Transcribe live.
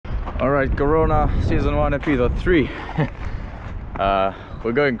Alright, Corona Season 1 episode 3.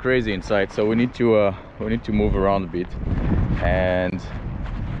 We're going crazy inside, so we need to move around a bit. And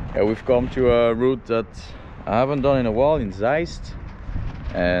yeah, we've come to a route that I haven't done in a while in Zeist.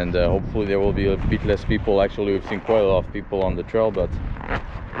 And hopefully there will be a bit less people. Actually, we've seen quite a lot of people on the trail, but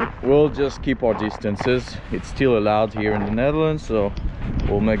we'll just keep our distances. It's still allowed here in the Netherlands, so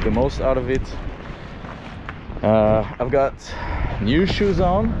we'll make the most out of it. I've got new shoes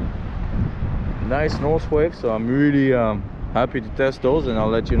on, nice North Wave, so I'm really happy to test those, and I'll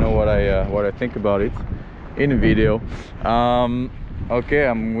let you know what I think about it in a video.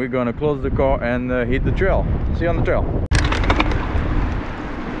 Okay, we're gonna close the car and hit the trail. See you on the trail.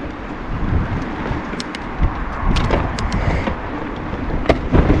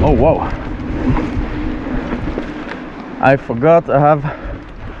 Oh whoa, I forgot I have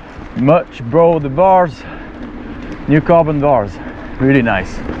much broader bars, new carbon bars, really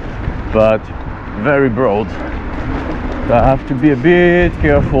nice, but very broad, so I have to be a bit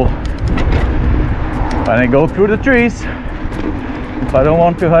careful when I go through the trees. If I don't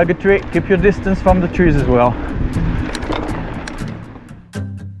want to hug a tree, keep your distance from the trees as well.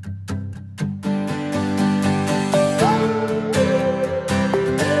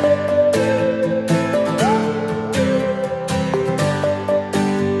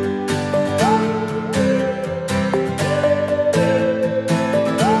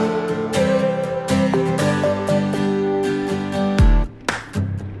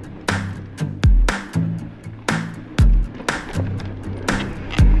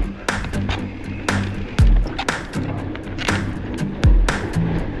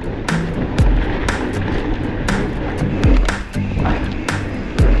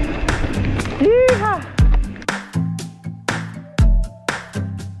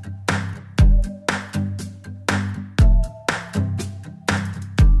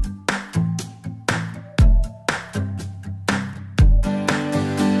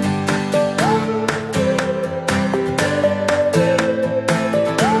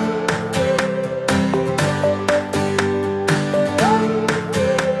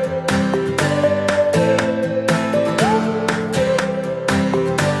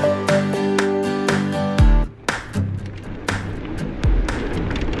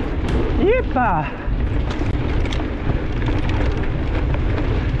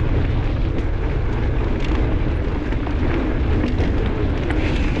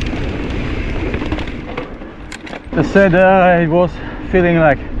 I said it was feeling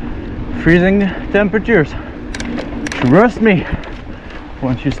like freezing temperatures. Trust me,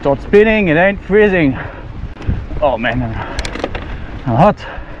 once you start spinning, it ain't freezing. Oh man, I'm hot.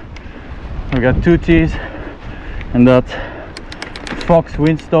 I got 2 tees and that Fox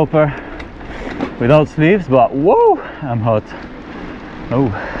windstopper without sleeves, but whoa, I'm hot. Oh,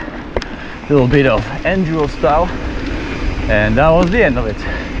 a little bit of enduro style, and that was the end of it.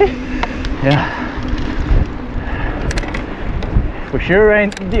 Yeah, for sure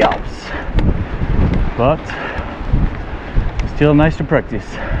ain't the Alps, but still nice to practice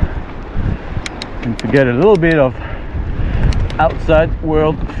and to get a little bit of outside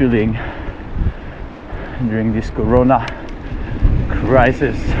world feeling during this Corona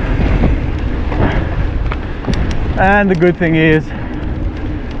crisis. And the good thing is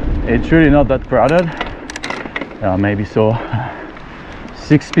it's really not that crowded. Maybe so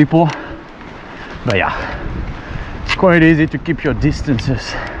 6 people, but yeah, it's quite easy to keep your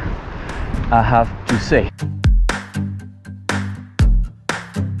distances, I have to say.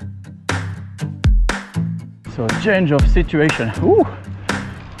 So a change of situation. Ooh,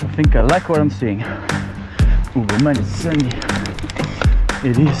 I think I like what I'm seeing. Ooh man, it's sandy.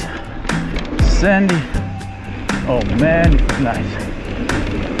 It is sandy. Oh man, it's nice.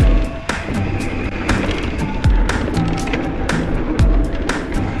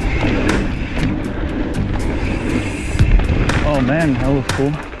 Oh man, that was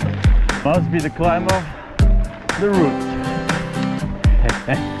cool. Must be the climb of the route.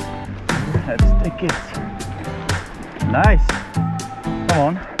 Let's take it. Nice. Come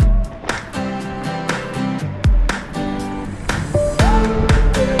on.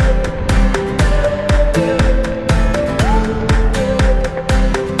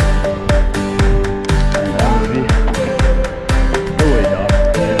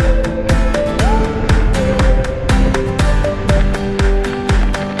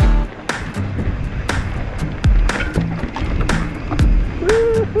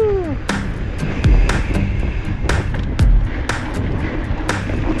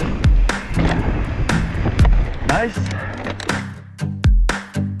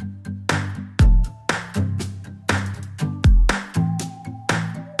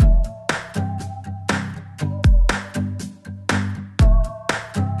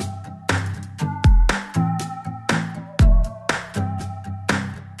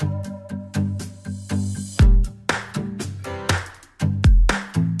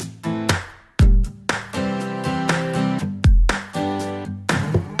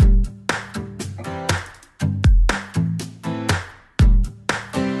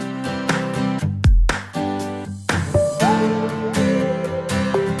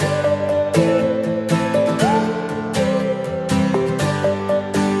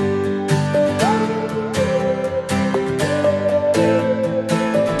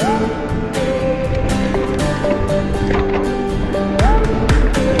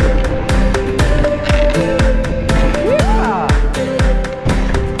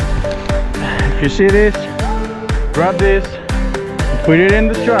 If you see this, grab this, put it in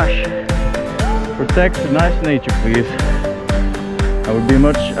the trash. Protect the nice nature, please. That would be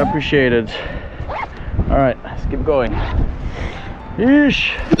much appreciated. All right, let's keep going.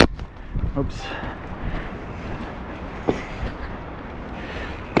 Yeesh. Oops.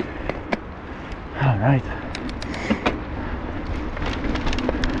 All right.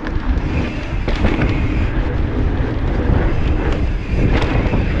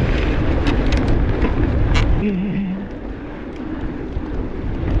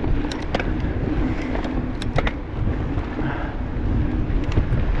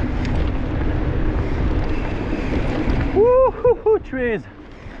 Woo-hoo-hoo, trees.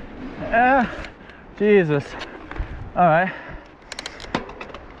 Jesus. All right.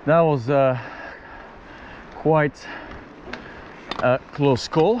 That was quite a close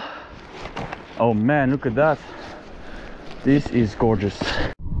call. Oh man, look at that. This is gorgeous.